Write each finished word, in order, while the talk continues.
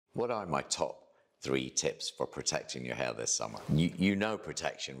What are my top 3 tips for protecting your hair this summer? You know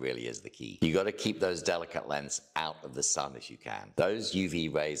protection really is the key. You got to keep those delicate lengths out of the sun if you can. Those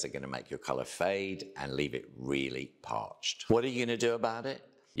UV rays are going to make your color fade and leave it really parched. What are you going to do about it?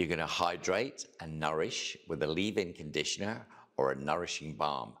 You're going to hydrate and nourish with a leave-in conditioner or a nourishing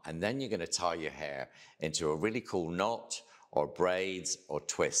balm. And then you're going to tie your hair into a really cool knot or braids or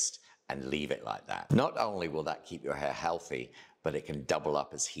twist and leave it like that. Not only will that keep your hair healthy, but it can double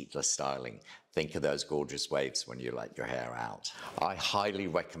up as heatless styling. Think of those gorgeous waves when you let your hair out. I highly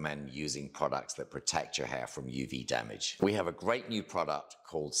recommend using products that protect your hair from UV damage. We have a great new product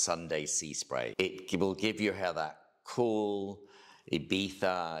called Sunday Sea Spray. It will give your hair that cool,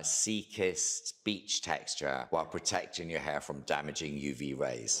 Ibiza, sea-kissed beach texture while protecting your hair from damaging UV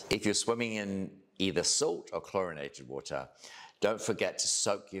rays. If you're swimming in either salt or chlorinated water, don't forget to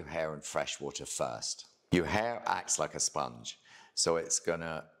soak your hair in fresh water first. Your hair acts like a sponge, so it's going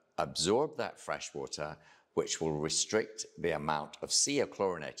to absorb that fresh water, which will restrict the amount of sea or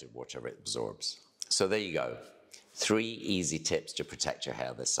chlorinated water it absorbs. So there you go. 3 easy tips to protect your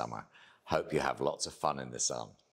hair this summer. Hope you have lots of fun in the sun.